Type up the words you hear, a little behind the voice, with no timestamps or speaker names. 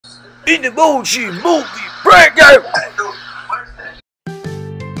in Emoji movie breakout.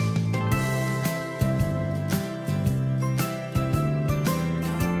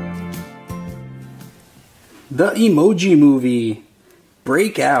 The Emoji Movie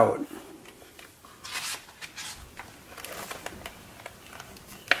Breakout.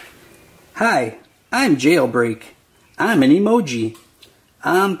 Hi, I'm Jailbreak. I'm an emoji.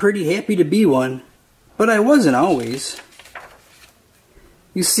 I'm pretty happy to be one, but I wasn't always.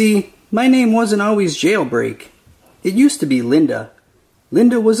 You see, my name wasn't always Jailbreak. It used to be Linda.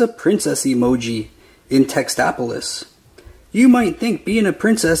 Linda was a princess emoji in Textopolis. You might think being a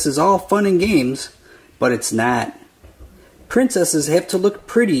princess is all fun and games, but it's not. Princesses have to look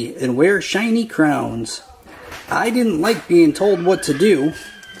pretty and wear shiny crowns. I didn't like being told what to do.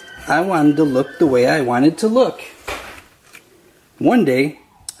 I wanted to look the way I wanted to look. One day,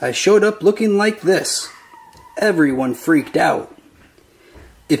 I showed up looking like this. Everyone freaked out.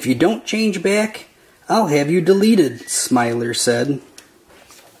 If you don't change back, I'll have you deleted, Smiler said.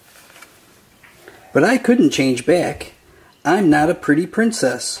 But I couldn't change back. I'm not a pretty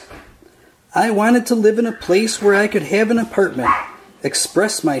princess. I wanted to live in a place where I could have an apartment,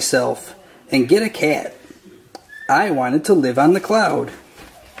 express myself, and get a cat. I wanted to live on the cloud.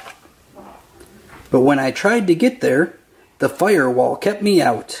 But when I tried to get there, the firewall kept me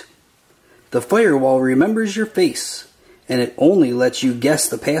out. The firewall remembers your face, and it only lets you guess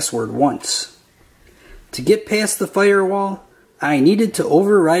the password once. To get past the firewall, I needed to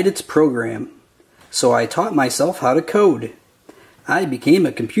override its program. So I taught myself how to code. I became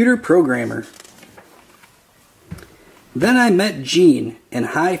a computer programmer. Then I met Gene and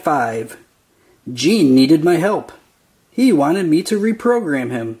High Five. Gene needed my help. He wanted me to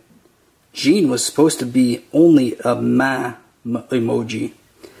reprogram him. Gene was supposed to be only a ma emoji,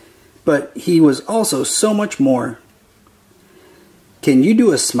 but he was also so much more. Can you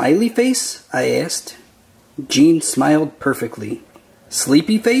do a smiley face? I asked. Gene smiled perfectly.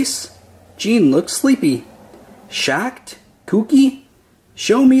 Sleepy face? Gene looked sleepy. Shocked? Kooky?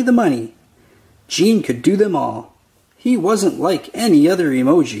 Show me the money. Gene could do them all. He wasn't like any other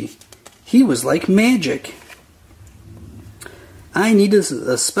emoji. He was like magic. I needed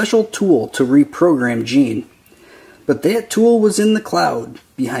a special tool to reprogram Gene, but that tool was in the cloud,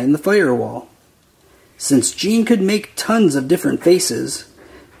 behind the firewall. Since Gene could make tons of different faces,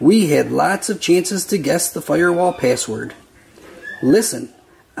 we had lots of chances to guess the firewall password. Listen,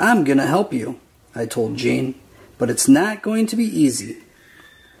 I'm gonna help you, I told Gene, but it's not going to be easy.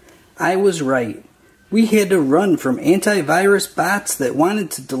 I was right. We had to run from antivirus bots that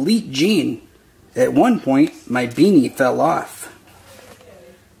wanted to delete Gene. At one point, my beanie fell off.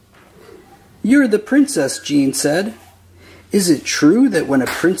 You're the princess, Gene said. Is it true that when a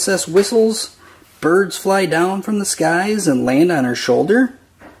princess whistles, birds fly down from the skies and land on her shoulder?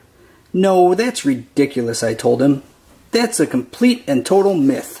 No, that's ridiculous, I told him. That's a complete and total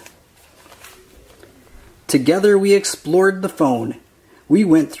myth. Together we explored the phone. We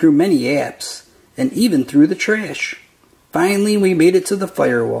went through many apps, and even through the trash. Finally, we made it to the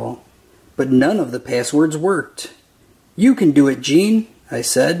firewall, but none of the passwords worked. You can do it, Gene, I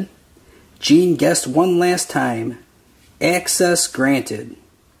said. Gene guessed one last time. Access granted.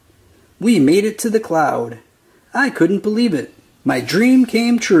 We made it to the cloud. I couldn't believe it. My dream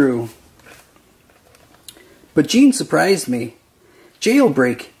came true. But Gene surprised me.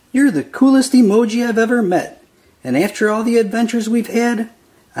 Jailbreak, you're the coolest emoji I've ever met. And after all the adventures we've had,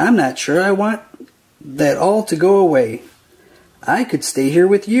 I'm not sure I want that all to go away. I could stay here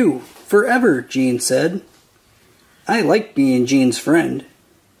with you forever, Gene said. I liked being Gene's friend,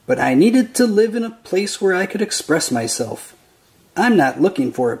 but I needed to live in a place where I could express myself. I'm not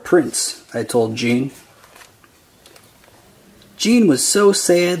looking for a prince, I told Gene. Gene was so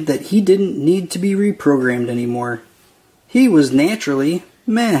sad that he didn't need to be reprogrammed anymore. He was naturally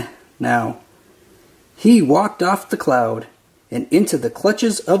meh now. He walked off the cloud and into the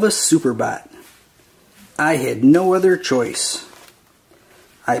clutches of a superbot. I had no other choice.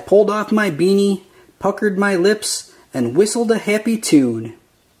 I pulled off my beanie, puckered my lips, and whistled a happy tune.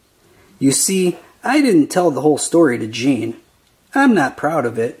 You see, I didn't tell the whole story to Gene. I'm not proud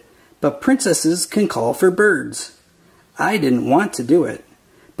of it, but princesses can call for birds. I didn't want to do it,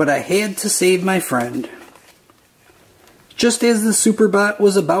 but I had to save my friend. Just as the superbot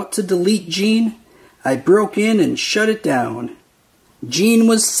was about to delete Gene, I broke in and shut it down. Gene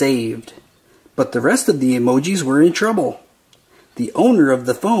was saved, but the rest of the emojis were in trouble. The owner of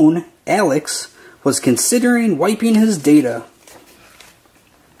the phone, Alex, was considering wiping his data.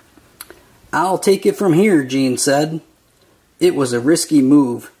 I'll take it from here, Gene said. It was a risky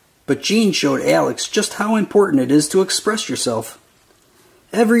move, but Gene showed Alex just how important it is to express yourself.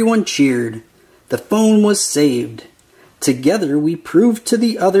 Everyone cheered. The phone was saved. Together we proved to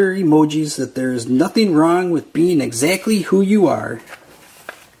the other emojis that there is nothing wrong with being exactly who you are.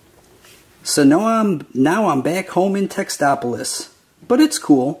 So now I'm back home in Textopolis. But it's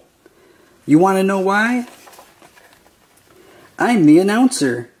cool. You want to know why? I'm the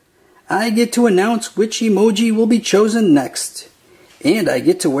announcer. I get to announce which emoji will be chosen next. And I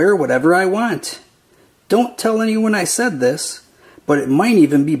get to wear whatever I want. Don't tell anyone I said this, but it might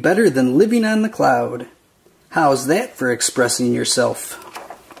even be better than living on the cloud. How's that for expressing yourself?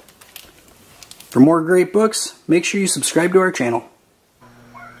 For more great books, make sure you subscribe to our channel.